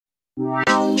Hello,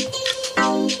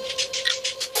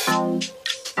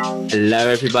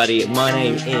 everybody. My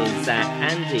name is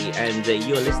Andy, and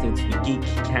you're listening to the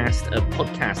Geekcast, a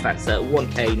podcast that's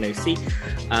 1K no C.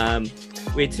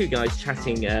 We're two guys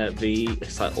chatting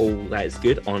it's like all that is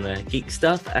good on geek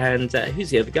stuff. And who's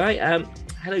the other guy?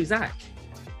 Hello, Zach.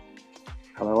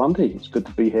 Hello, Andy. It's good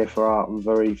to be here for our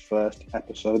very first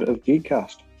episode of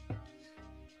Geekcast.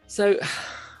 So,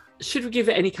 should we give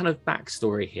it any kind of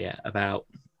backstory here about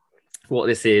what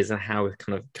this is and how we've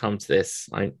kind of come to this?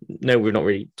 I know we've not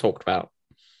really talked about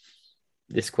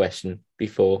this question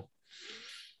before.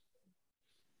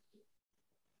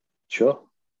 Sure,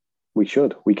 we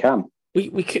should. We can.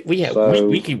 We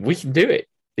can do it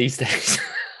these days.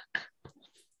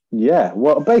 Yeah.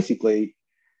 Well, basically,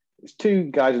 it's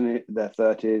two guys in their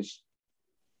 30s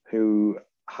who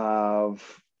have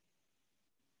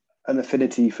an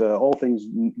affinity for all things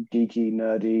geeky,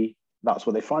 nerdy. That's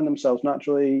where they find themselves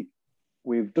naturally.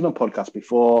 We've done a podcast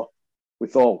before. We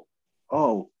thought,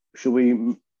 should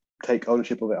we take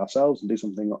ownership of it ourselves and do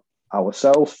something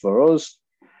ourselves for us?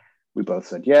 We both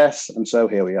said yes. And so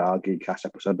here we are, Geekcast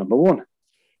episode number 1.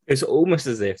 It's almost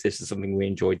as if this is something we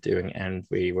enjoyed doing and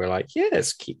we were like, yeah,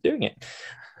 let's keep doing it.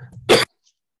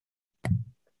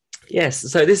 Yes.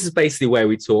 So this is basically where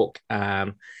we talk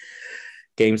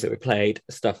games that we played,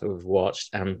 stuff that we've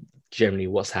watched, and generally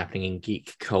what's happening in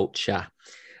geek culture.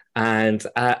 And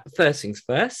first things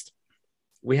first,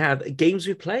 we have games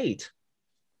we played.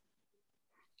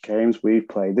 Games we've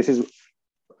played. This is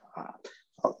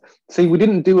see, we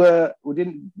didn't do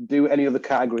any other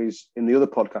categories in the other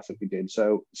podcast that we did.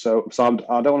 So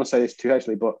I don't want to say this too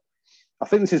hastily, but I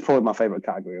think this is probably my favorite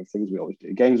category of things we always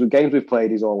do. Games we've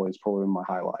played is always probably my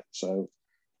highlight. So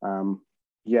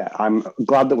yeah, I'm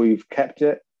glad that we've kept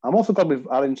it. I'm also glad we've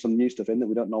added some new stuff in that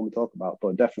we don't normally talk about,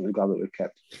 but definitely glad that we've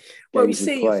kept. Well, you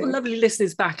see, for lovely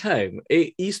listeners back home,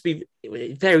 it used to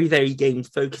be very, very game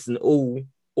focused in all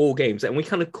games, and we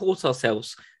kind of caught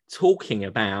ourselves talking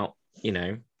about,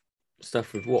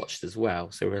 stuff we've watched as well.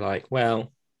 So we're like,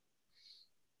 well,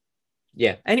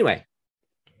 yeah. Anyway,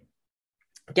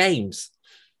 games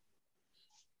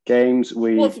we've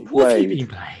played. What have you been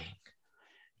playing?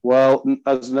 Well,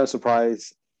 as no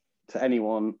surprise to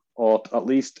anyone, or at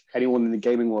least anyone in the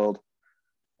gaming world,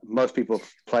 most people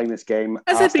playing this game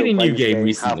has there been a new game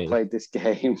recently? Have played this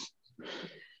game.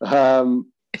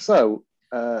 So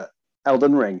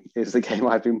Elden Ring is the game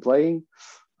I've been playing.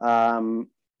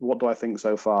 What do I think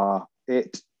so far?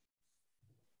 It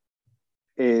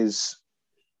is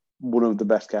one of the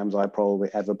best games I probably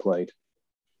ever played.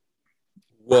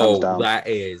 Whoa, that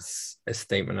is a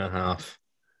statement and a half.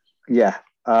 Yeah.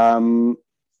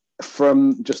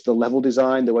 From just the level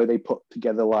design, the way they put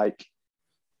together like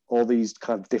all these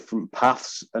kind of different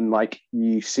paths, and like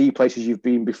you see places you've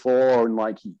been before, and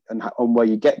where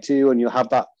you get to, and you'll have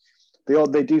that.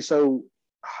 They do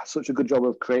such a good job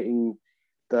of creating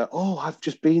I've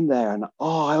just been there, and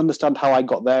I understand how I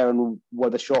got there and where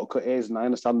the shortcut is, and I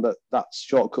understand that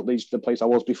shortcut leads to the place I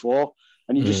was before,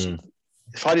 and you just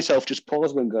find yourself just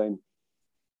pausing and going,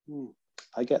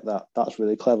 I get that. That's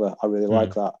really clever. I really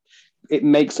like that. It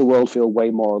makes the world feel way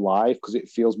more alive because it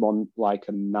feels more like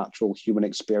a natural human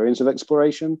experience of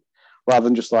exploration, rather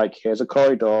than just like, here's a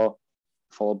corridor,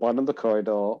 followed by another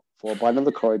corridor, followed by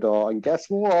another corridor, and guess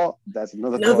what? There's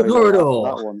another corridor.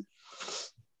 That one.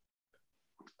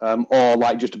 Or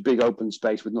like just a big open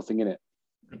space with nothing in it.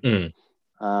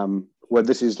 Where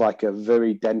this is like a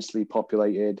very densely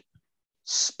populated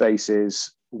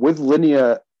spaces with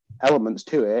linear elements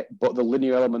to it, but the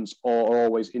linear elements are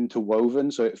always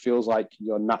interwoven, so it feels like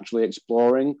you're naturally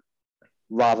exploring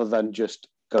rather than just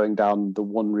going down the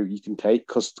one route you can take,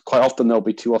 because quite often there'll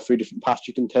be 2 or 3 different paths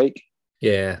you can take.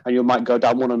 Yeah. And you might go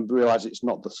down one and realize it's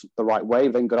not the right way,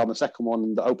 then go down the second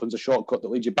one that opens a shortcut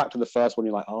that leads you back to the first one.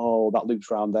 You're like, that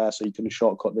loops around there, so you can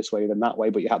shortcut this way then that way,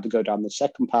 but you have to go down the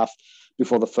second path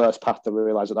before the first path to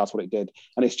realize that that's what it did.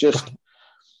 And it's just,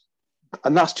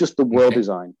 and that's just the world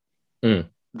design.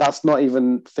 That's not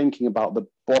even thinking about the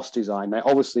boss design. Now,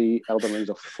 obviously, Elden Ring's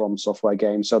a From Software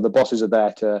game, so the bosses are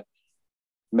there to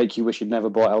make you wish you'd never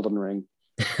bought Elden Ring.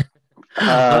 I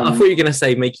thought you were going to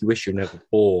say make you wish you were never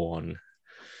born.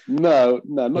 No,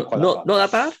 not quite. Not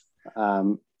that bad.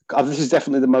 This is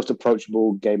definitely the most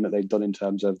approachable game that they've done in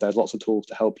terms of there's lots of tools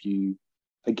to help you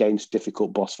against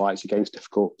difficult boss fights, against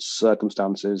difficult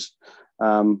circumstances,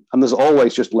 and there's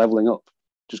always just leveling up.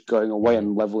 Just going away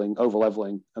and over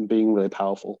leveling and being really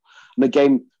powerful. And the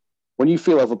game, when you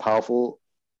feel overpowerful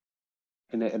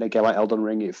in a game like Elden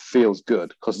Ring, it feels good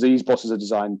because these bosses are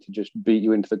designed to just beat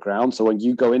you into the ground. So when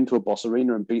you go into a boss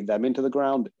arena and beat them into the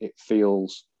ground, it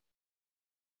feels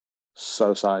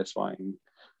so satisfying.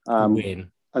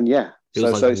 Win. And yeah,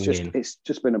 Feels so like a win. it's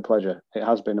just been a pleasure. It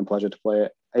has been a pleasure to play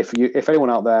it. If anyone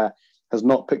out there has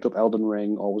not picked up Elden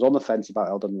Ring or was on the fence about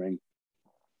Elden Ring,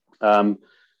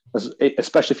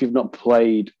 especially if you've not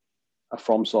played a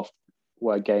From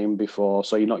Software game before,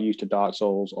 so you're not used to Dark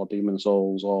Souls or Demon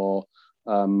Souls or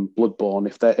Bloodborne.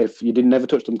 If you never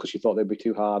touch them because you thought they'd be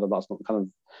too hard, and that's not kind of,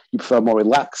 you prefer a more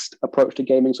relaxed approach to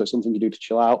gaming, so it's something you do to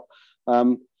chill out.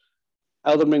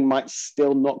 Elden Ring might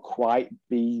still not quite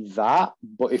be that,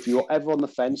 but if you're ever on the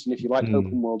fence and if you like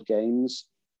open world games,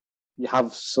 you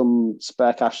have some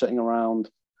spare cash sitting around,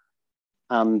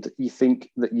 and you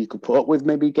think that you could put up with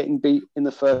maybe getting beat in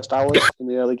the first hours in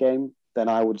the early game, then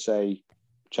I would say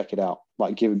check it out.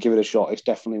 Like give it a shot. It's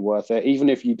definitely worth it. Even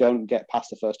if you don't get past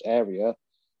the first area,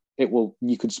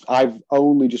 I've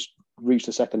only just reached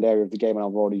the second area of the game and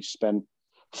I've already spent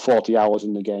 40 hours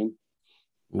in the game.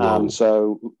 Whoa. And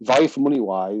so value for money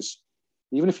wise,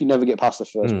 even if you never get past the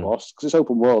first boss, because it's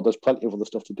open world, there's plenty of other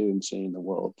stuff to do and see in the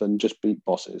world than just beat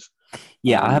bosses.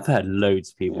 Yeah, I have heard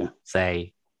loads of people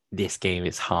say this game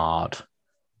is hard.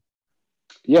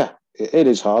 Yeah, it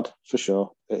is hard for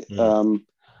sure.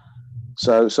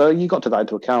 So you got to that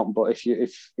into account. But if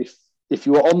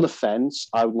you are on the fence,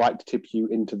 I would like to tip you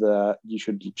into you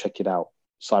should check it out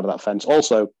side of that fence.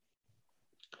 Also,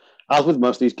 as with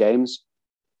most of these games,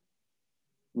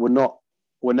 we're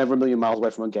never a million miles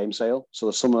away from a game sale. So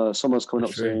the summer's coming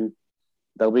up soon.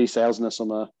 There'll be sales in the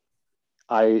summer.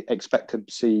 I expect to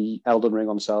see Elden Ring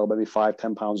on sale, maybe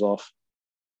 £5-10 off.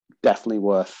 Definitely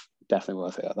worth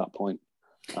it at that point.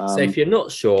 So if you're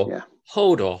not sure,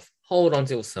 hold on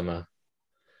till summer,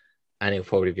 and it'll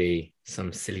probably be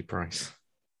some silly price.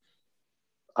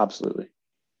 Absolutely.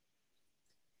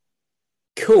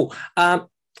 Cool.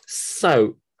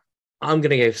 So I'm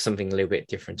going to go for something a little bit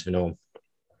different to the norm.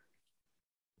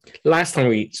 Last time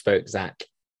we spoke, Zach,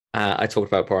 I talked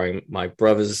about borrowing my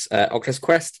brother's Oculus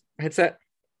Quest headset.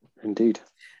 Indeed.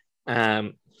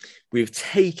 We've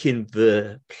taken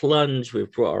the plunge.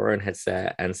 We've brought our own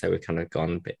headset, and so we've kind of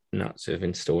gone a bit nuts with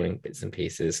installing bits and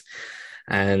pieces.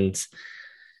 And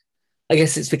I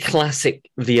guess it's the classic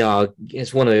VR.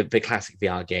 It's one of the classic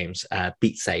VR games,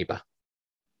 Beat Saber.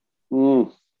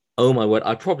 Oh my word!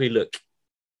 I probably look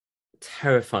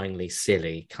terrifyingly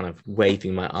silly, kind of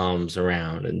waving my arms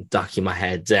around and ducking my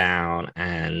head down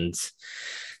and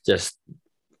just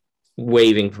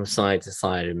waving from side to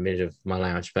side in the middle of my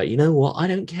lounge. But you know what? I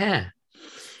don't care.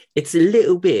 It's a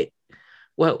little bit,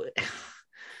 well,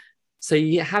 so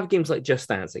you have games like Just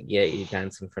Dance, like, you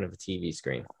dance in front of a TV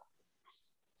screen.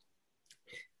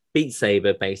 Beat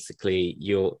Saber, basically,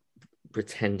 you're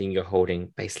pretending you're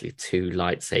holding basically two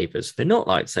lightsabers. They're not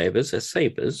lightsabers, they're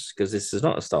sabers, because this is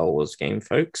not a Star Wars game,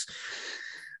 folks.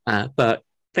 But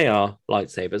they are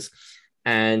lightsabers.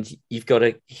 And you've got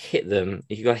to hit them.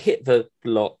 You've got to hit the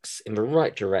blocks in the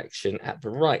right direction at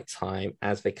the right time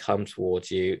as they come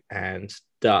towards you, and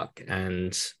duck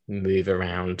and move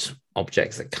around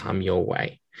objects that come your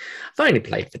way. I've only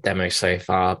played the demo so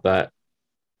far, but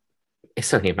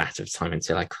it's only a matter of time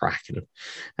until I crack and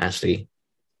actually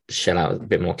shell out a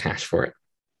bit more cash for it.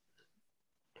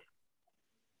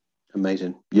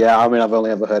 Amazing. Yeah, I mean, I've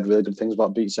only ever heard really good things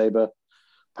about Beat Saber.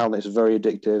 Apparently it's very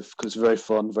addictive because it's very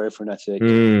fun, very frenetic.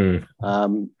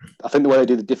 I think the way they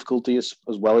do the difficulty as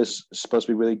well is supposed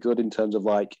to be really good in terms of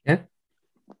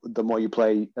the more you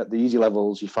play at the easy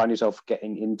levels, you find yourself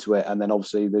getting into it, and then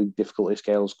obviously the difficulty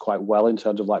scales quite well in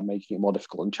terms of making it more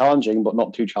difficult and challenging, but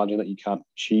not too challenging that you can't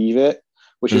achieve it,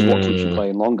 which is what keeps you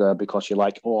playing longer, because you're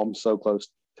like, oh, I'm so close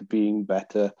to being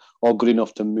better or good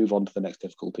enough to move on to the next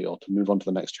difficulty or to move on to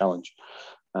the next challenge.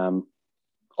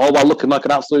 All while looking like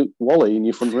an absolute wally in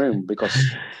your front room, because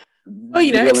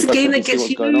it's a game that gets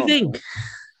you moving.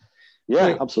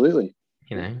 Yeah, absolutely.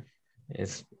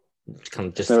 It's kind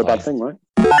of just never a bad thing, right?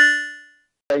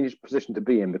 Strange position to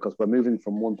be in, because we're moving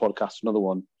from one podcast to another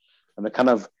one, and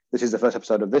this is the first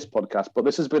episode of this podcast, but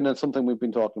this has been something we've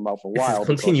been talking about for a while. This is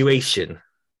continuation.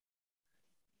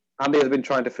 Andy has been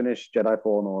trying to finish Jedi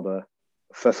Fallen Order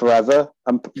for forever,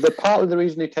 and partly the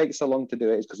reason he takes so long to do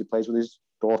it is because he plays with his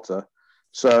daughter.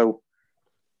 So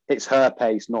it's her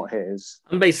pace, not his.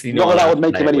 I'm basically not that would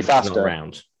make him any faster.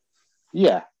 Around.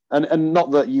 Yeah, and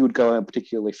not that you would go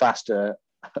particularly faster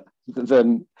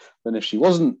than if she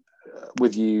wasn't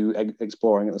with you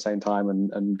exploring at the same time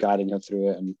and guiding her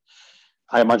through it. And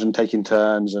I imagine taking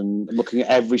turns and looking at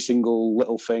every single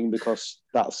little thing, because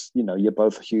that's, you're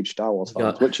both huge Star Wars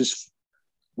fans, which is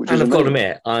I've got to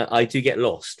admit, I do get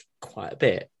lost quite a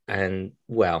bit. And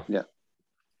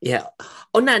yeah.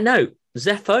 On that note,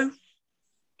 Zepho,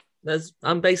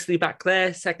 I'm basically back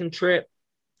there, second trip.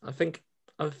 I think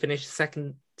I've finished the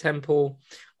second temple.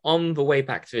 On the way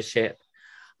back to the ship,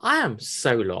 I am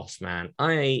so lost, man.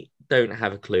 I don't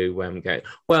have a clue where I'm going.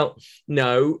 Well,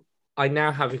 no, I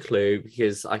now have a clue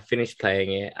because I finished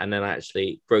playing it and then I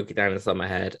actually broke it down inside my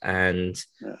head. And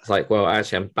it's like, well,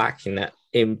 actually, I'm back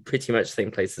in pretty much the same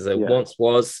place as I once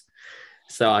was.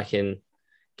 So I can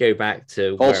go back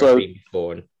to where I've been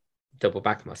before and double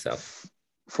back myself.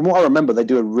 From what I remember, they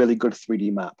do a really good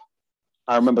 3D map.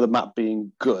 I remember the map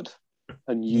being good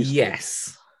and useful.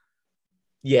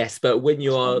 Yes, but when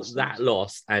you are that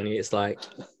lost and it's like,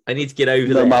 I need to get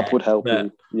over there. The map would help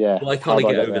you. Yeah. Well, I can't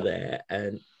get over there.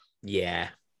 And yeah.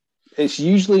 It's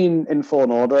usually in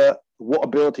Fallen Order, what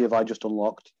ability have I just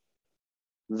unlocked?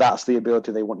 That's the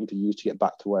ability they want you to use to get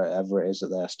back to wherever it is that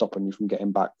they're stopping you from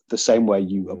getting back the same way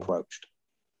you approached.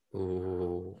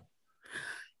 Ooh.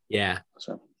 Yeah.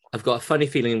 So I've got a funny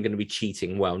feeling I'm going to be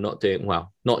cheating. Not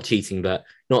cheating, but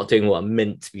not doing what I'm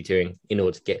meant to be doing in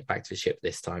order to get back to the ship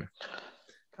this time.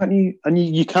 Can't you? And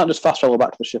you can't just fast travel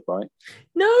back to the ship, right?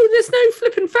 No, there's no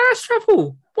flipping fast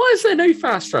travel. Why is there no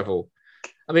fast travel?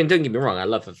 I mean, don't get me wrong. I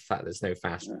love the fact there's no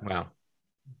fast. Yeah. Wow.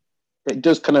 It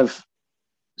does kind of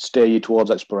steer you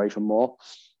towards exploration more.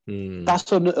 Mm.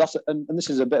 And this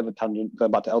is a bit of a tangent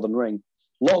going back to Elden Ring.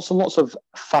 Lots and lots of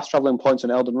fast traveling points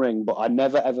in Elden Ring, but I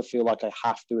never ever feel like I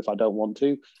have to if I don't want to,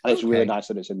 and it's really nice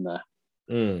that it's in there.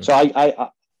 Mm. So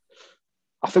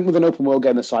I think with an open world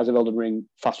game the size of Elden Ring,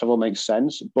 fast travel makes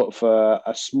sense. But for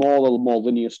a smaller, more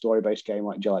linear story based game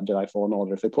like Jedi Fallen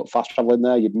Order, if they put fast travel in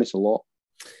there, you'd miss a lot.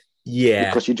 Yeah,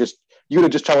 because you would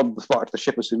have just traveled the spot to the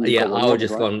ship as soon as I would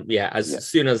just gone. Yeah, as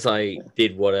soon as I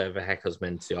did whatever the heck I was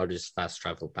meant to, I'd just fast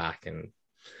travel back, and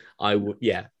I would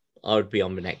be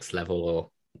on the next level or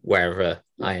wherever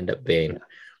I end up being.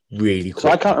 Really quick. So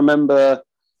I can't remember.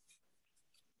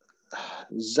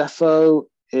 Zepho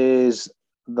is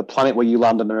the planet where you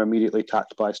land and are immediately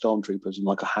attacked by stormtroopers in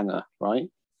like a hangar, right?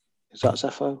 Is that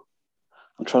Zepho?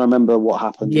 I'm trying to remember what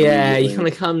happened. Yeah, you kind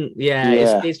of come.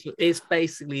 Yeah. It's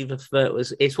basically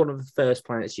it's one of the first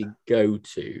planets you go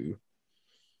to,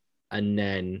 and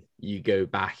then you go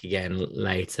back again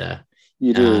later.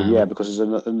 You do, because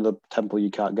there's another temple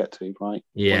you can't get to, right?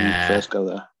 Yeah, when you first go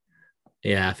there.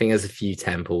 Yeah, I think there's a few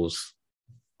temples.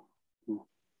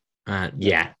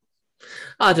 Yeah.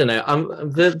 I don't know.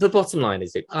 The bottom line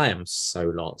is that I am so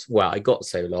lost. Well, I got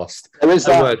so lost. There is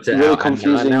I worked it really out,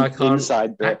 confusing and now I can't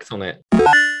inside bit. act on it.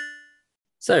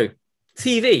 So,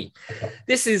 TV.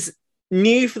 This is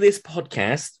new for this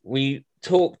podcast. We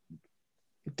talked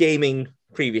gaming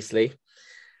previously.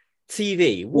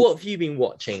 TV. What have you been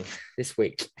watching this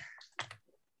week?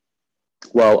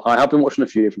 Well, I have been watching a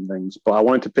few different things, but I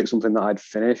wanted to pick something that I'd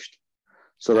finished.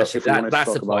 So that's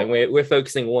the point. We're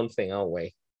focusing on one thing, aren't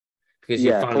we? Because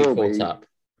you finally caught up.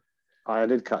 I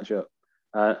did catch up.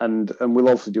 And we'll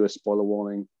also do a spoiler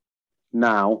warning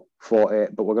now for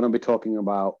it, but we're going to be talking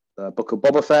about the Book of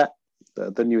Boba Fett,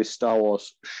 the newest Star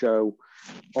Wars show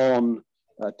on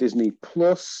Disney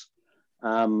Plus.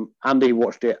 Andy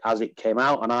watched it as it came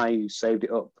out, and I saved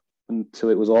it up until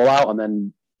it was all out, and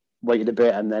then waited a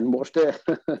bit and then watched it.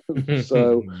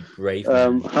 So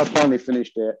I finally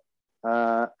finished it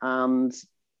and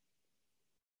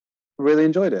really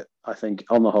enjoyed it, I think,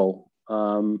 on the whole.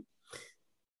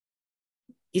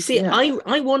 You see,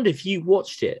 I wonder if you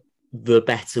watched it the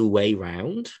better way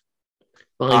round.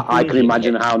 I can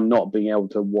imagine how not being able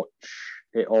to watch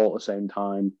it all at the same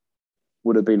time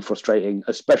would have been frustrating,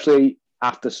 especially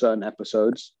after certain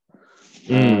episodes.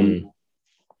 The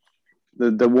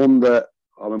one that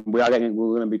we're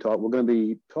going to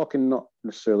be talking not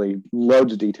necessarily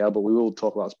loads of detail, but we will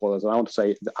talk about spoilers. And I want to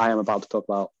say that I am about to talk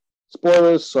about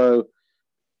spoilers, so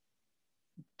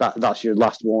that's your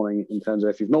last warning in terms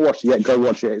of if you've not watched it yet, go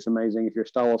watch it. It's amazing. If you're a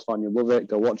Star Wars fan, you'll love it.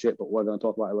 Go watch it, but we're going to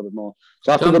talk about it a little bit more.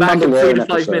 So after come back in 3 to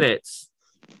 5 minutes.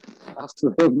 After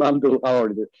the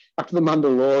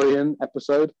Mandalorian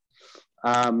episode,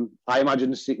 I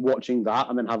imagine watching that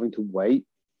and then having to wait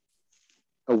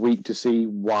a week to see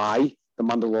why the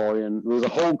Mandalorian. There was a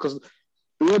whole because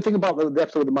the weird thing about the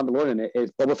episode of the Mandalorian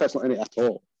is Boba Fett's not in it at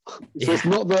all. So it's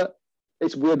not that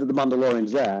it's weird that the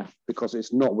Mandalorian's there, because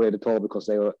it's not weird at all, because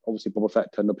they were obviously Boba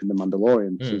Fett turned up in the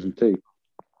Mandalorian season 2.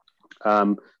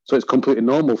 So it's completely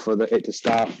normal for it to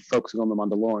start focusing on the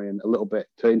Mandalorian a little bit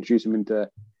to introduce him into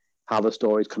how the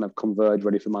stories kind of converge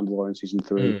ready for Mandalorian season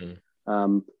 3.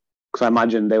 Because I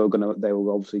imagine they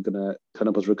were obviously gonna turn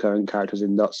up as recurring characters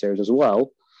in that series as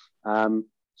well.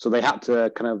 So they had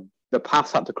to the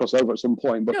paths had to cross over at some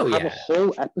point. But to have a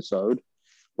whole episode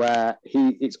where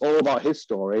it's all about his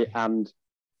story and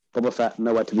Boba Fett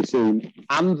nowhere to be seen,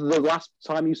 and the last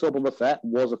time you saw Boba Fett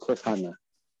was a cliffhanger.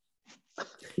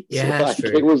 Yeah, So, that's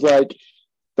true. it was like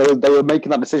they were making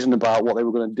that decision about what they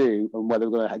were going to do and whether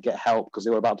they were going to get help because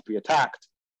they were about to be attacked,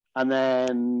 and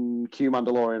then cue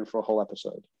Mandalorian for a whole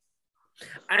episode.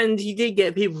 And you did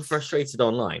get people frustrated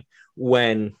online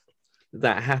when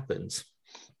that happened.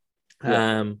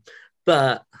 Yeah.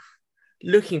 But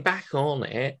looking back on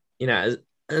it,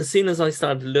 as soon as I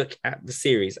started to look at the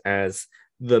series as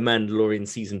The Mandalorian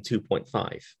season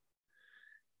 2.5,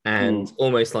 and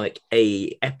almost like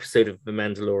a episode of The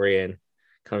Mandalorian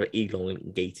kind of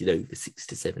elongated over 6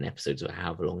 to 7 episodes or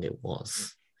however long it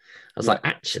was, I was like,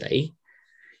 actually,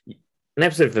 an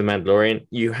episode of The Mandalorian,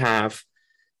 you have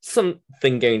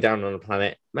something going down on a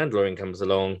planet, Mandalorian comes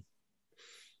along,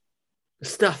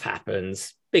 stuff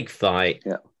happens, big fight,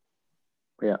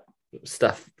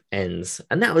 stuff ends,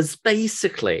 and that was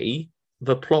basically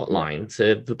the plot line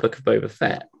to the Book of Boba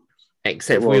Fett,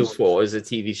 except we all thought it was a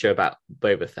TV show about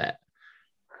Boba Fett.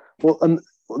 Well, and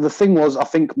the thing was, I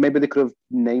think maybe they could have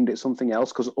named it something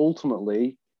else, because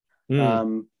ultimately,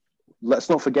 let's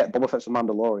not forget Boba Fett's a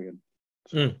Mandalorian.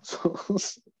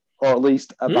 Or at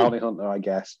least a bounty hunter, I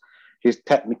guess. He's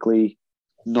technically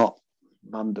not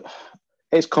Mando.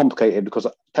 It's complicated because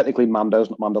technically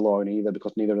Mando's not Mandalorian either,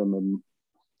 because neither of them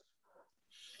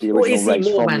are the original race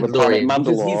from the planet Mandalore.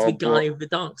 Because he's the guy with the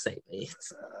darksaber.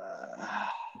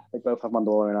 They both have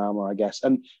Mandalorian armor, I guess,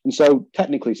 and so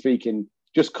technically speaking,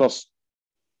 just because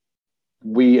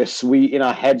we in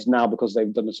our heads now, because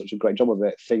they've done such a great job of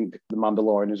it, think the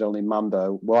Mandalorian is only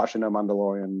Mando. Well, actually, no,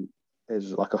 Mandalorian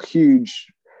is like a huge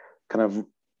kind of.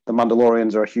 The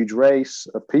Mandalorians are a huge race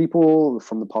of people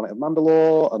from the planet of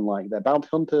Mandalore, and like they're bounty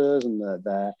hunters, and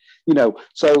they're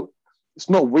so it's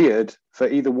not weird for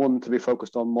either one to be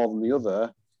focused on more than the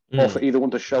other, or for either one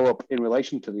to show up in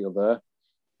relation to the other.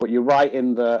 But you're right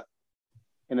in a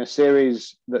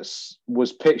series that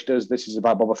was pitched as this is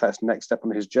about Boba Fett's next step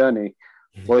on his journey.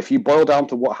 Well, if you boil down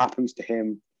to what happens to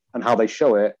him and how they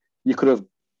show it, you could have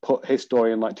put his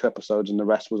story in like 2 episodes, and the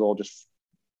rest was all just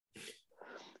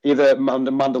either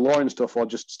Mandalorian stuff or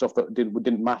just stuff that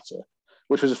didn't matter,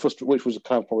 which was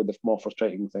kind of probably the more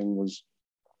frustrating thing. Was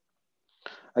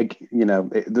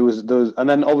there was, and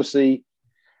then obviously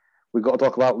we've got to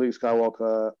talk about Luke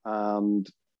Skywalker and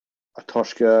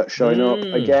Atoshka showing up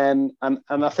again, and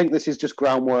I think this is just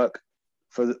groundwork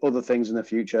for the other things in the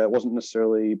future. It wasn't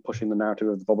necessarily pushing the narrative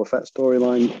of the Boba Fett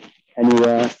storyline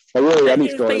anywhere, or really any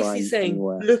storyline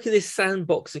anywhere. Look at this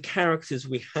sandbox of characters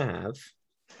we have.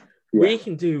 We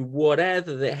can do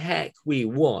whatever the heck we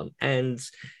want and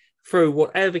throw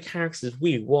whatever characters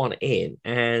we want in,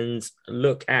 and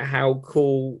look at how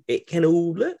cool it can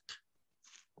all look.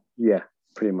 Yeah,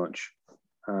 pretty much.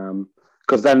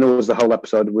 Because then there was the whole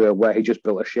episode where he just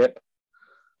built a ship,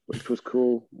 which was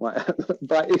cool.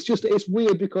 But it's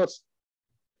weird because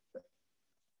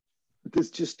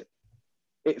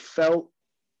it felt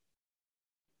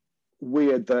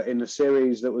weird that in a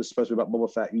series that was supposed to be about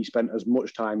Boba Fett, you spent as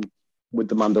much time with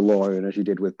the Mandalorian as you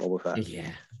did with Boba Fett.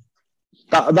 Yeah.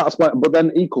 That's why, but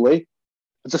then equally,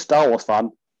 as a Star Wars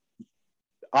fan,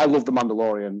 I love the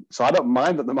Mandalorian, so I don't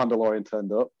mind that the Mandalorian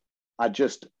turned up.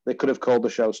 They could have called the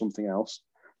show something else.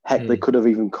 Heck, they could have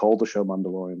even called the show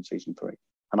Mandalorian Season 3,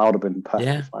 and I would have been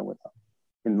perfectly fine with that.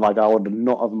 And I would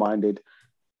not have minded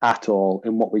at all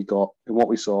in what we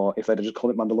saw. If they'd have just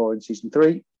called it Mandalorian Season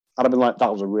 3, I'd have been like,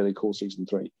 that was a really cool Season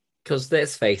 3. Because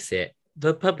let's face it,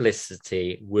 the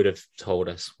publicity would have told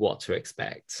us what to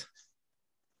expect.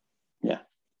 Yeah.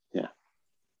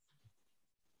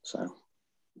 So,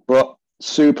 but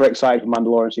super excited for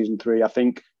Mandalorian Season 3. I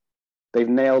think they've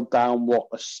nailed down what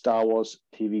a Star Wars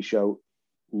TV show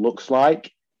looks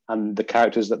like and the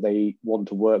characters that they want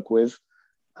to work with.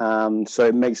 So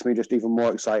it makes me just even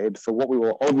more excited for what we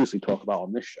will obviously talk about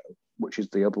on this show, which is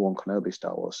the Obi-Wan Kenobi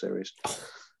Star Wars series.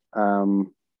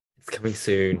 It's coming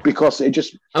soon. Because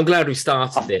I'm glad we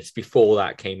started this before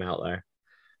that came out, though.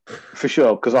 For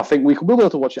sure, because I think we'll be able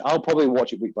to watch it. I'll probably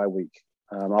watch it week by week.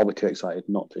 I'll be too excited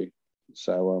not to.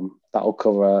 So that'll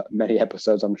cover many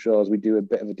episodes, I'm sure, as we do a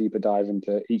bit of a deeper dive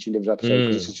into each individual episode,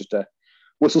 because this is just a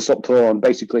whistle-stop tour. And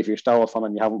basically, if you're a Star Wars fan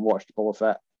and you haven't watched Book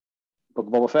of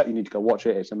Boba Fett, you need to go watch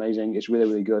it. It's amazing. It's really,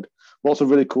 really good. Lots of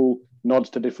really cool nods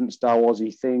to different Star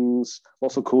Wars-y things.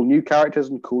 Lots of cool new characters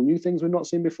and cool new things we've not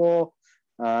seen before.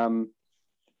 The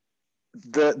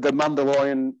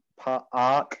Mandalorian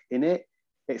arc in it,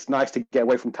 it's nice to get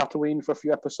away from Tatooine for a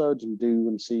few episodes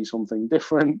and see something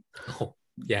different. Oh,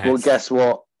 yes. Well, guess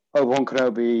what? Obi-Wan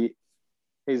Kenobi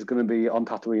is going to be on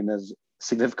Tatooine as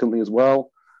significantly as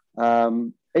well.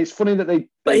 It's funny that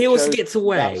but he also gets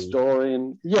away. That story,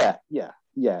 and yeah.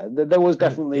 There was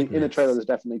definitely in the trailer. There's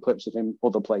definitely clips of him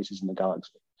other places in the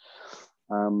galaxy.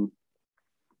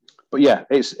 but yeah,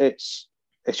 it's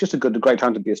just a great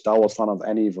time to be a Star Wars fan of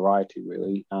any variety,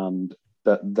 really. And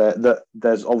that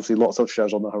there's obviously lots of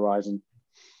shows on the horizon.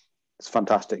 It's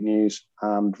fantastic news,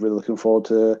 and really looking forward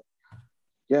to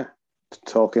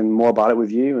talking more about it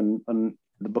with you. And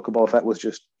the Book of Boba Fett was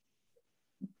just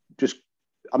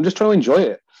I'm just trying to enjoy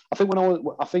it. I think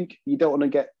I think you don't want to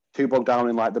get too bogged down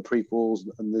in like the prequels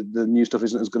and the new stuff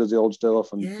isn't as good as the old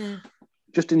stuff, and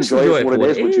just enjoy it for what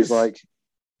it is, which is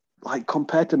like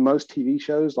compared to most TV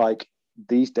shows, like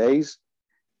these days,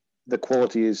 the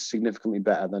quality is significantly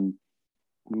better than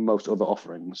most other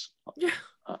offerings. Yeah.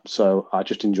 So I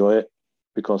just enjoy it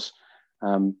because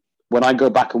when I go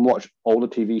back and watch older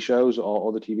TV shows or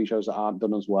other TV shows that aren't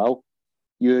done as well,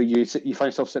 you find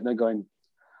yourself sitting there going,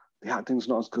 the acting's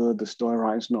not as good, the story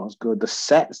writing's not as good, the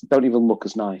sets don't even look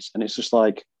as nice, and it's just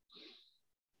like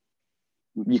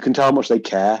you can tell how much they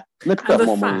care. And they put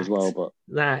more money as well, but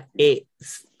that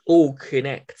it's all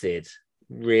connected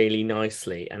really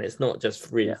nicely, and it's not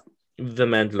just really The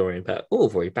Mandalorian, but all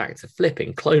the way back to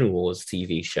flipping Clone Wars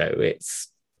TV show. It's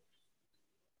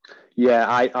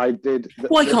I did.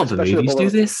 Why can't the movies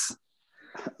do this?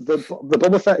 The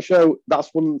Boba Fett show, that's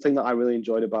one thing that I really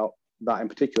enjoyed about that in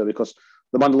particular, because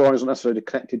The Mandalorian isn't necessarily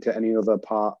connected to any other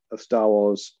part of Star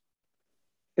Wars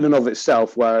in and of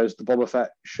itself, whereas the Boba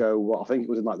Fett show, I think it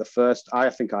was in like the first, I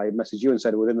think I messaged you and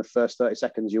said within the first 30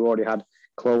 seconds, you already had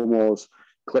Clone Wars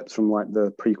clips from like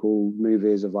the prequel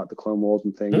movies of like the Clone Wars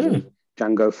and things, and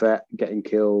Jango Fett getting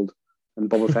killed, and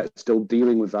Boba Fett still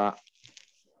dealing with that,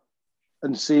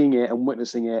 and seeing it and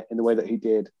witnessing it in the way that he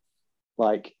did,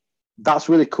 like, that's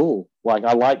really cool. Like,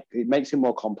 it makes him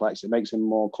more complex, it makes him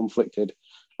more conflicted.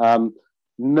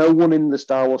 No one in the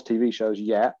Star Wars TV shows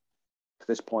yet, to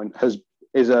this point,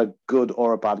 is a good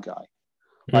or a bad guy.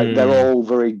 Like, they're all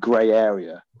very grey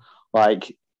area.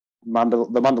 Like, the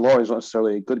Mandalorian is not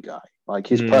necessarily a good guy. Like,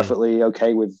 he's perfectly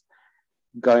okay with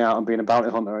going out and being a bounty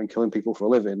hunter and killing people for a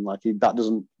living. Like, that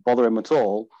doesn't bother him at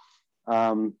all.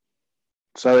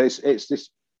 So it's this,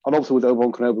 and also with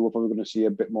Obi-Wan Kenobi, we're probably going to see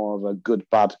a bit more of a good,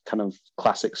 bad kind of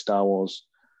classic Star Wars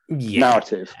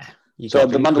narrative. So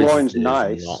the Mandalorian's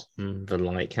nice. The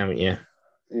like, haven't you?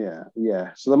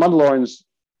 Yeah. So the Mandalorian's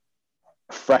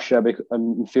fresher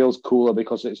and feels cooler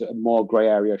because it's a more grey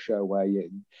area show where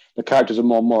the characters are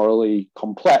more morally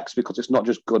complex because it's not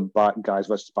just good guys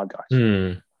versus bad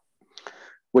guys.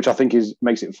 Which I think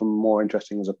makes it more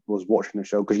interesting as I was watching the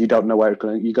show, because you don't know where it's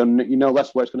going to. You know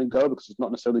less where it's going to go, because it's not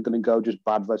necessarily going to go just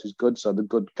bad versus good. So the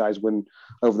good guys win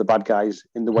over the bad guys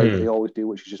in the way that they always do,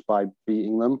 which is just by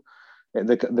beating them.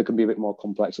 There can be a bit more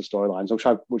complex of storylines,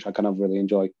 which I kind of really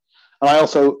enjoy. And I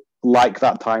also like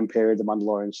that time period the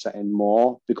Mandalorian set in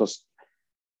more, because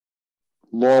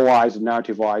lore-wise and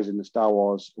narrative-wise in the Star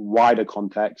Wars wider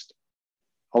context,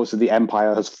 obviously the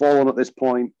Empire has fallen at this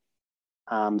point,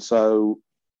 and so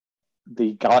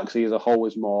the galaxy as a whole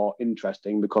is more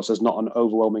interesting because there's not an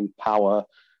overwhelming power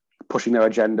pushing their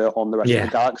agenda on the rest of the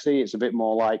galaxy. It's a bit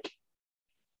more like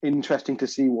interesting to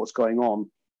see what's going on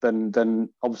than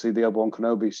obviously the Obi-Wan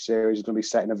Kenobi series is going to be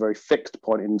set in a very fixed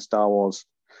point in Star Wars.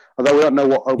 Although we don't know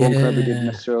what Obi-Wan Kenobi did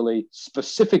necessarily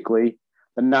specifically,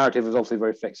 the narrative is obviously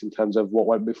very fixed in terms of what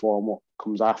went before and what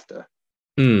comes after.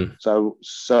 So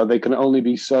they can only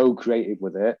be so creative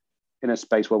with it in a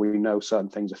space where we know certain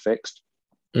things are fixed.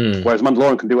 Whereas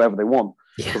Mandalorian can do whatever they want,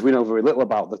 because we know very little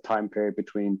about the time period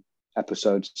between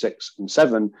episodes 6 and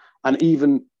 7. And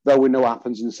even though we know what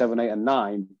happens in 7, 8, and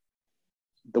 9,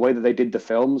 the way that they did the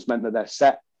films meant that they're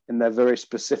set in their very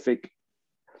specific.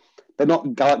 They're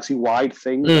not galaxy-wide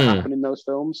things that happen in those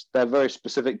films. They're very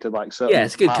specific to like certain. Yeah,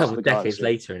 it's a good couple of decades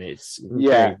later, and it's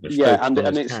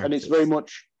and it's very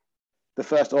much the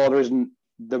First Order isn't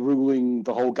the ruling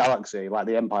the whole galaxy like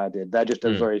the Empire did. They're just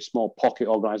a very small pocket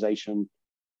organization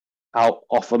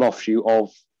off an offshoot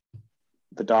of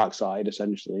the dark side,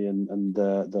 essentially, and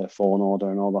the Fallen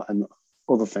Order and all that and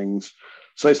other things.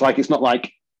 So it's not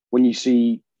like when you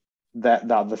see that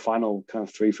the final kind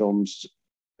of 3 films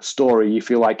story, you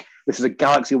feel like this is a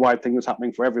galaxy-wide thing that's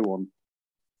happening for everyone.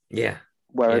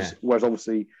 Whereas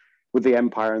obviously with the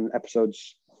Empire in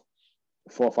episodes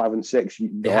 4, 5, and 6,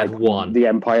 the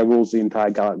Empire rules the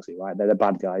entire galaxy, right? They're the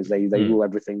bad guys. They rule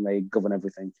everything. They govern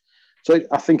everything. So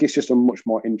I think it's just a much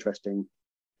more interesting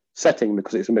setting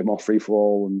because it's a bit more free for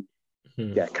all,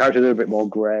 and characters are a bit more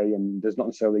grey, and there's not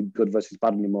necessarily good versus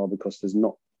bad anymore because there's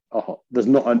not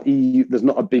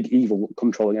a big evil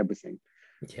controlling everything,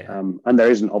 and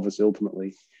there isn't obviously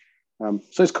ultimately.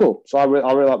 So it's cool. So I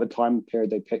really like the time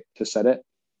period they picked to set it.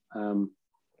 I'm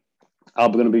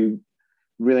going to be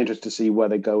really interested to see where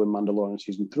they go in Mandalorian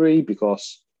season 3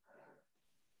 because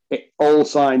all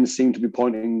signs seem to be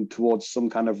pointing towards some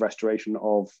kind of restoration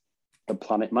of the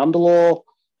planet Mandalore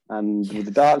and with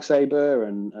the Darksaber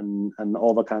and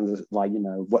all the kinds of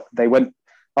what they went.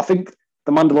 I think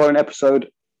the Mandalorian episode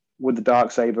with the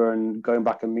Darksaber and going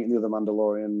back and meeting the other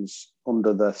Mandalorians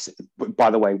under the. By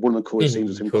the way, one of the coolest scenes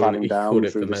was him climbing down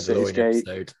through the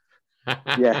cityscape.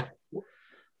 Yeah,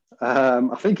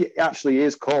 I think it actually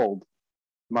is called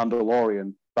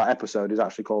Mandalorian. That episode is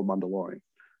actually called Mandalorian.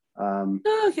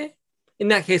 Okay. In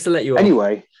that case, I'll let you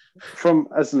anyway, from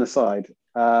as an aside,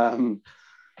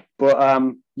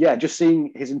 just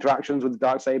seeing his interactions with the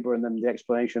Darksaber and then the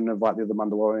explanation of like the other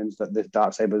Mandalorians that this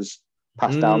Darksaber's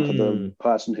passed down to the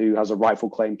person who has a rightful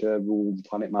claim to rule the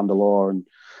planet Mandalore, and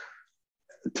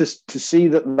to see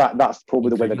that's probably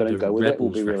the way they're going to go with it will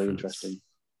be really interesting.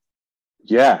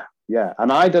 Yeah,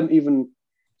 and I don't even.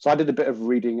 So I did a bit of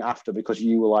reading after because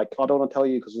you were like, I don't want to tell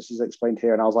you because this is explained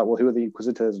here. And I was like, well, who are the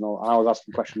Inquisitors? And I was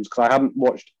asking questions because I've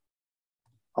watched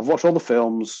all the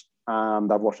films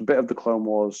and I've watched a bit of the Clone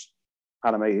Wars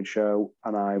animated show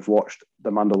and I've watched The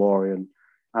Mandalorian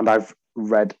and I've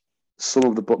read some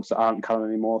of the books that aren't canon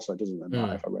anymore. So it doesn't really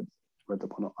matter if I read them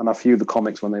or not. And a few of the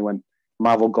comics when they went,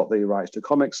 Marvel got the rights to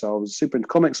comics. So I was super into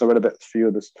comics. So I read a few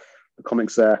of the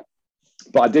comics there.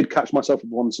 But I did catch myself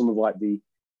on some of like the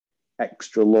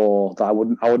extra lore that I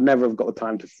would never have got the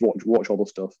time to watch all the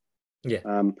stuff. Yeah.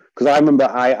 Because I remember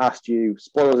I asked you,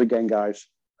 spoilers again, guys,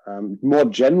 more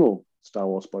general Star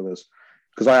Wars spoilers,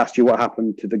 because I asked you what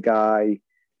happened to the guy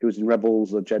who was in Rebels,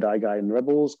 the Jedi guy in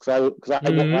Rebels, because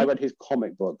I read his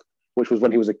comic book, which was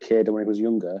when he was a kid and when he was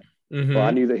younger. But I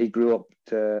knew that he grew up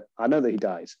to. I know that he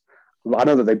dies. I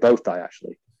know that they both die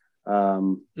actually.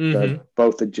 Both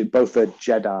the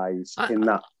Jedis in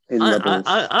that.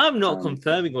 I'm not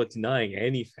confirming or denying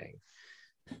anything.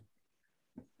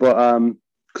 But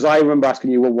because I remember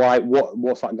asking you, well,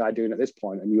 what's that guy doing at this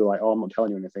point? And you were like, oh, I'm not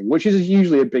telling you anything, which is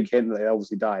usually a big hint that they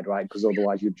obviously died, right? Because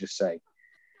otherwise you'd just say.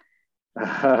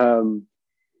 And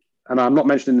I'm not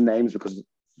mentioning the names because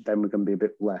then we're going to be a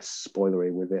bit less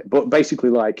spoilery with it. But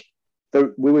basically, like,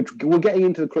 we're getting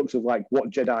into the crux of like what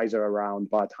Jedis are around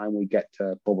by the time we get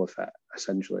to Boba Fett,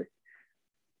 essentially.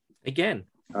 Again.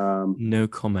 No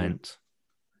comment.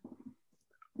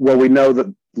 Well, we know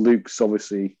that Luke's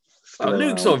obviously around.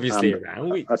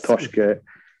 Atoshka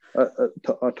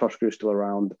is still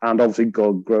around, and obviously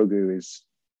Grogu is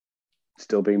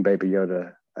still being Baby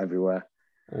Yoda everywhere.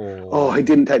 Oh, he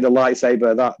didn't take the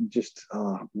lightsaber. That just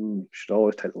should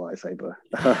always take the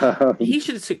lightsaber. He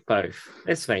should have took both.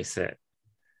 Let's face it.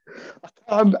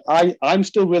 I'm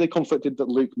still really conflicted that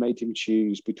Luke made him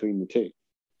choose between the two.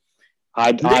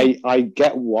 I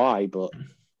get why, but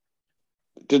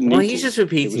didn't. Well, he's just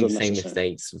repeating the same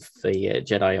mistakes of the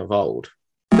Jedi of old.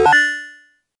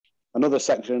 Another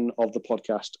section of the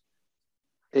podcast.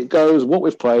 It goes what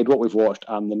we've played, what we've watched,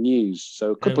 and the news.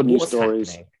 So a couple of news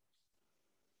stories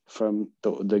from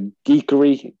the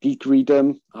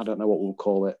geekerydom. I don't know what we'll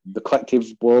call it. The collective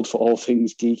world for all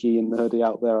things geeky and nerdy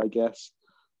out there, I guess.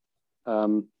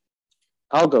 I'll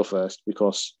go first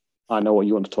because I know what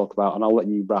you want to talk about, and I'll let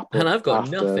you wrap up. And I've got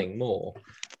nothing more.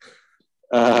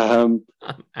 I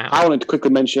wanted to quickly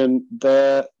mention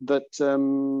that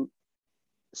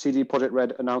CD Projekt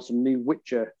Red announced a new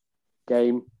Witcher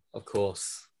game. Of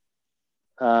course.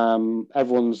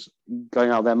 Everyone's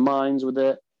going out of their minds with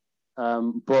it.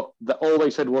 But all they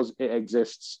said was it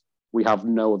exists. We have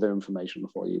no other information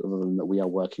for you other than that we are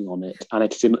working on it. And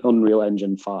it's in Unreal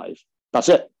Engine 5. That's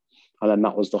it. And then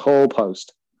that was the whole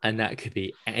post. And that could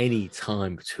be any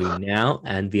time between now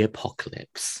and the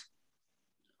apocalypse.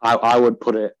 I would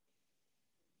put it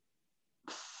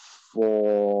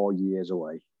 4 years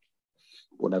away.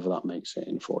 Whatever that makes it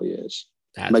in 4 years.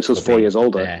 That makes us 4 years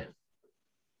older. There.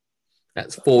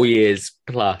 That's 4 years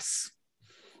plus.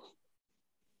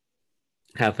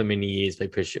 However many years they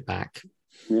push it back.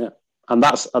 Yeah. And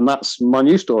that's my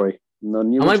new story.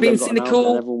 Am I being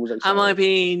cynical? Am I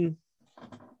being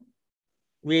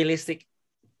realistic?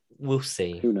 We'll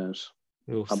see. Who knows?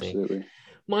 We'll Absolutely. See.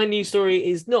 My news story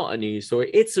is not a news story.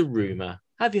 It's a rumor.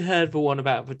 Have you heard the one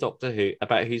about the Doctor Who,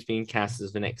 about who's being cast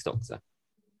as the next Doctor?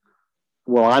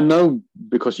 Well, I know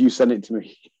because you sent it to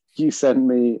me. You sent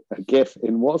me a GIF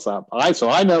in WhatsApp.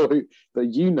 I know that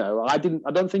you know. I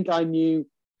don't think I knew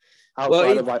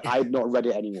outside of like I'd not read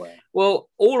it anywhere. Well,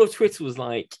 all of Twitter was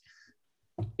like,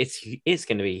 it's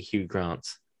going to be Hugh Grant.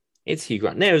 It's Hugh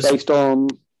Grant. Based on.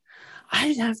 I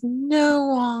have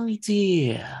no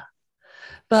idea.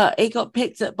 But it got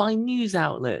picked up by news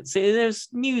outlets. There's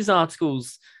news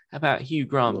articles about Hugh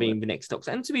Grant being the next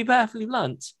Doctor. And to be perfectly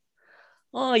blunt,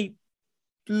 I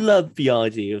love the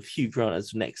idea of Hugh Grant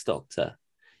as the next Doctor.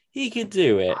 He could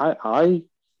do it.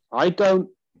 I don't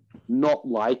not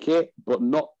like it, but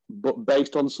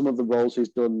based on some of the roles he's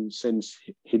done since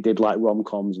he did like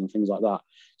rom-coms and things like that.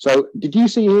 So did you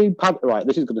see him? Right,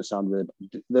 this is going to sound weird.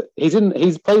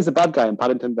 He plays the bad guy in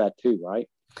Paddington Bear 2, right?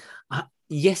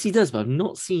 Yes, he does, but I've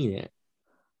not seen it.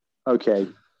 Okay.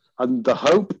 And the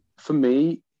hope for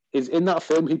me is in that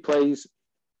film he plays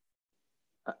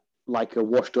like a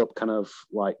washed up kind of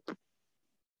like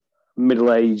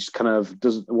middle-aged kind of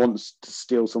wants to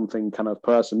steal something kind of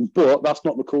person. But that's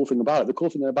not the cool thing about it. The cool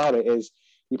thing about it is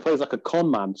he plays like a con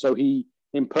man. So he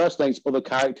impersonates other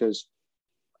characters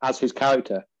as his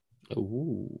character.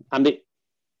 Ooh. And it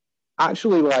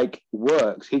actually like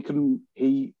works. He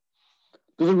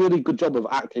does a really good job of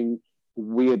acting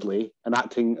weirdly and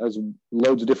acting as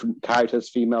loads of different characters,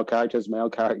 female characters, male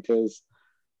characters.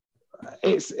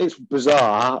 It's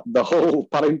bizarre. The whole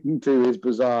Paddington 2 is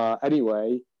bizarre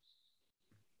anyway.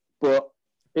 But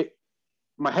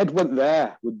my head went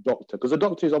there with Doctor, because the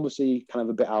Doctor is obviously kind of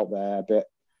a bit out there, a bit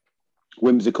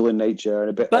whimsical in nature,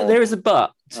 and a bit. But there is a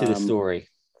but to the story.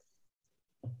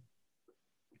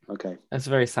 Okay, that's a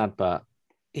very sad but.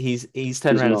 He's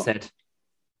turned around and said,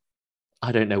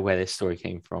 "I don't know where this story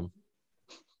came from."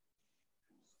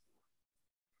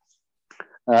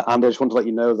 And I just want to let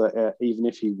you know that even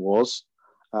if he was,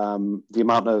 the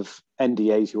amount of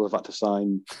NDAs he will have had to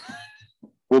sign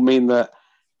will mean that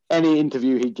any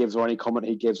interview he gives or any comment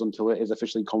he gives until it is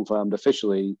officially confirmed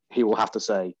officially, he will have to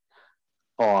say,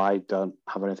 "Oh, I don't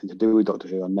have anything to do with Doctor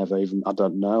Who. I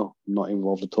don't know. I'm not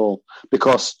involved at all."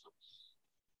 Because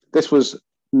this was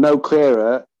made no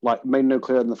clearer than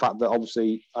the fact that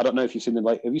obviously, I don't know if have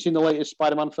you seen the latest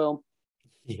Spider-Man film?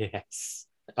 Yes.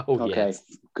 Oh, okay, yes.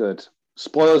 Good.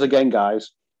 Spoilers again,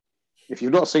 guys. If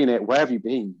you've not seen it, where have you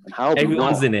been? And how?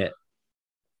 Everyone's in it.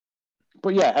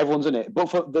 But yeah, everyone's in it.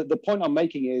 But for the point I'm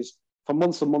making is, for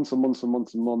months and months and months and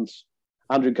months and months,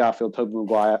 Andrew Garfield, Tobey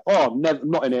Maguire, never,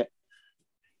 not in it.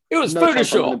 It was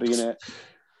Photoshop. Going to be in it.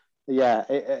 Yeah,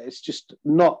 it's just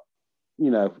not,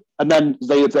 And then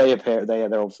they appear.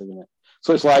 They're obviously in it.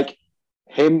 So it's like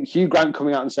Hugh Grant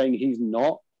coming out and saying he's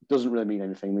not doesn't really mean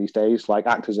anything these days. Like,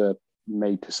 actors are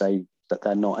made to say that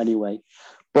they're not anyway.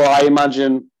 But I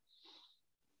imagine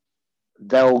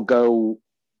they'll go.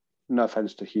 No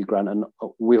offense to Hugh Grant, and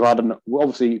we've had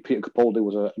obviously Peter Capaldi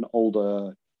was an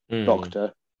older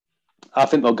Doctor. I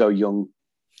think they'll go young.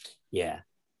 Yeah.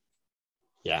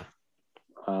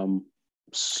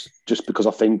 Just because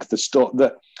I think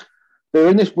that they're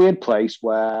in this weird place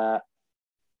where,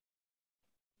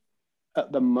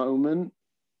 at the moment,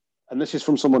 and this is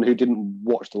from someone who didn't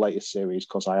watch the latest series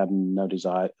because I had no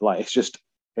desire. Like, it's just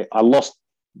I lost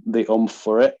the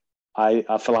for it. I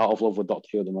fell out of love with Doctor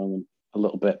Who at the moment a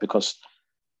little bit, because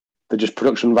the just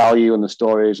production value and the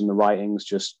stories and the writings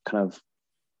just kind of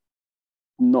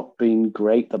not been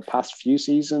great the past few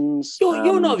seasons.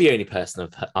 You're not the only person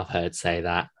I've heard say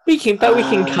that. We can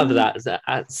cover that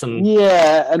at some.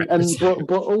 Yeah,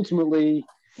 but ultimately,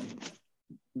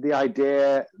 the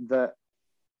idea that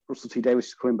Russell T Davies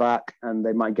is coming back and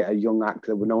they might get a young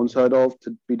actor no one's heard of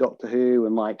to be Doctor Who,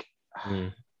 and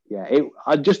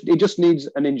it just needs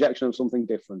an injection of something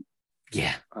different.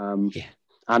 Yeah.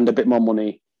 And a bit more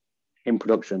money in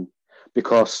production,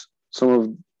 because some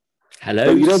of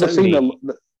the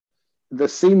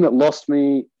scene that lost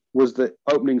me was the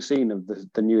opening scene of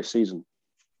the newest season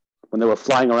when they were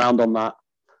flying around on that.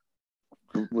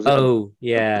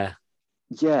 Yeah,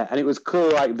 and it was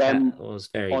cool, like them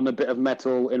on a bit of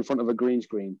metal in front of a green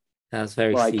screen. That was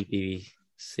very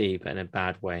CBBC, but in a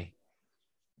bad way.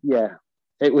 Yeah,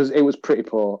 it was pretty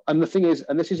poor. And the thing is,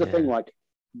 and this is the thing, like,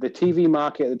 the TV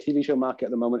market, the TV show market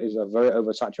at the moment is very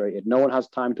oversaturated. No one has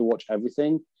time to watch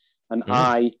everything. And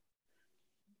there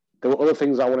were other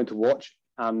things I wanted to watch,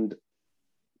 and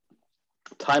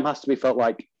time has to be felt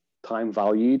like time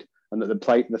valued, and that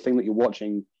the thing that you're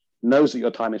watching knows that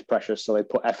your time is precious, so they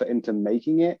put effort into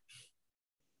making it.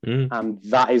 And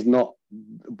that is not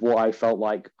what I felt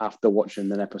like after watching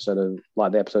the episode of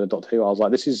Doctor Who. I was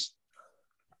like, this is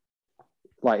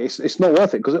like, it's not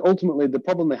worth it, because ultimately the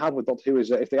problem they have with Doctor Who is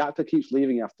that if the actor keeps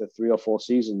leaving after 3 or 4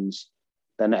 seasons,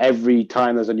 then every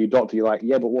time there's a new Doctor, you're like,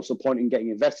 yeah, but what's the point in getting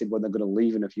invested when they're going to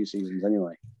leave in a few seasons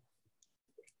anyway?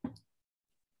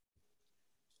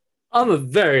 I'm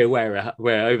very aware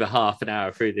we're over half an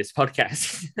hour through this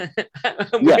podcast.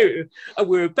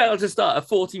 We're about to start a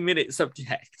 40-minute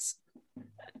subject.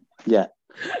 Yeah.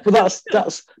 But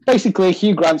that's basically,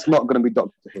 Hugh Grant's not going to be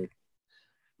Doctor Who.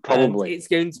 Probably. And it's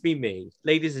going to be me.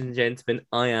 Ladies and gentlemen,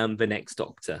 I am the next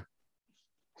Doctor.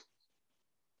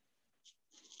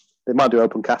 They might do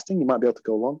open casting. You might be able to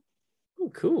go along. Oh,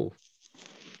 cool.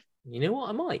 You know what?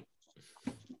 I might.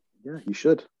 Yeah, you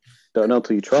should. Don't know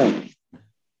till you try.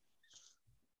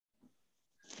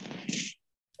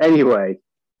 Anyway,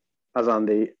 as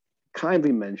Andy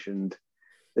kindly mentioned,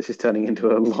 this is turning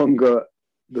into a longer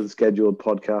than scheduled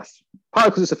podcast.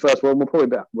 Partly because it's the first one. We're probably a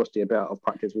bit rusty, a bit out of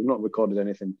practice. We've not recorded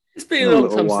anything. It's been a long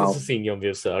time since I've seen you on the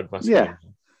other side. Yeah.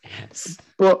 Yes.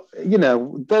 But, you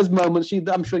know, there's moments,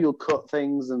 I'm sure you'll cut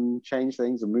things and change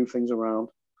things and move things around,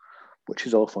 which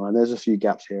is all fine. There's a few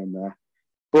gaps here and there.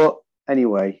 But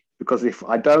anyway, because if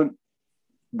I don't,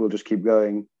 we'll just keep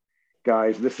going.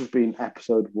 Guys, this has been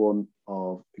episode 1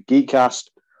 of Geekcast.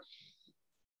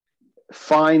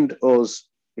 Find us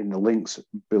in the links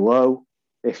below.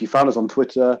 If you found us on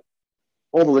Twitter,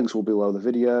 all the links will be below the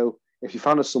video. If you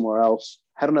found us somewhere else,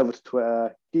 head on over to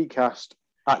Twitter, Geekcast,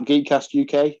 at Geekcast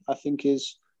UK, I think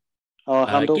is our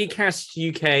handle. Geekcast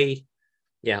UK,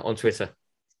 on Twitter.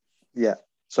 Yeah,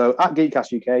 so at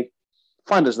Geekcast UK,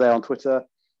 find us there on Twitter.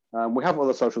 We have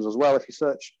other socials as well. If you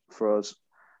search for us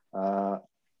at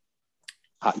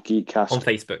Geekcast. On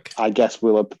Facebook. I guess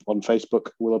on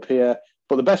Facebook will appear.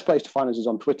 But the best place to find us is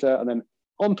on Twitter. And then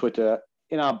on Twitter,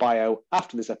 in our bio,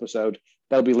 after this episode,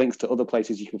 there'll be links to other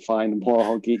places you can find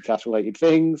more Geekcast-related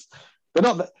things.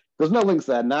 There's no links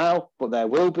there now, but there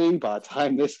will be by the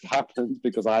time this happens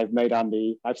because I've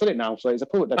said it now, so it's a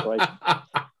public declaration.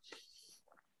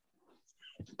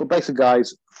 But basically,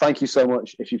 guys, thank you so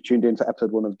much if you've tuned in for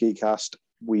episode 1 of Geekcast.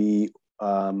 We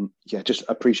just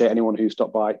appreciate anyone who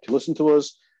stopped by to listen to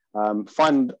us.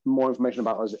 Find more information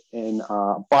about us in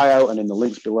our bio and in the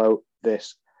links below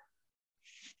this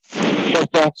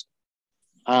podcast.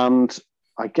 And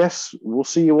I guess we'll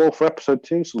see you all for episode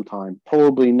 2 sometime,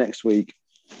 probably next week.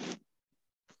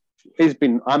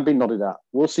 I'm being nodded at.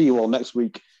 We'll see you all next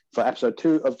week for episode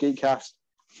 2 of Geekcast.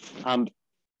 And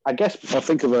I guess I'll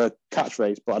think of a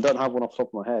catchphrase, but I don't have one off the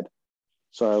top of my head.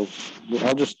 So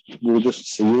we'll just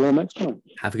see you all next time.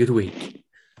 Have a good week.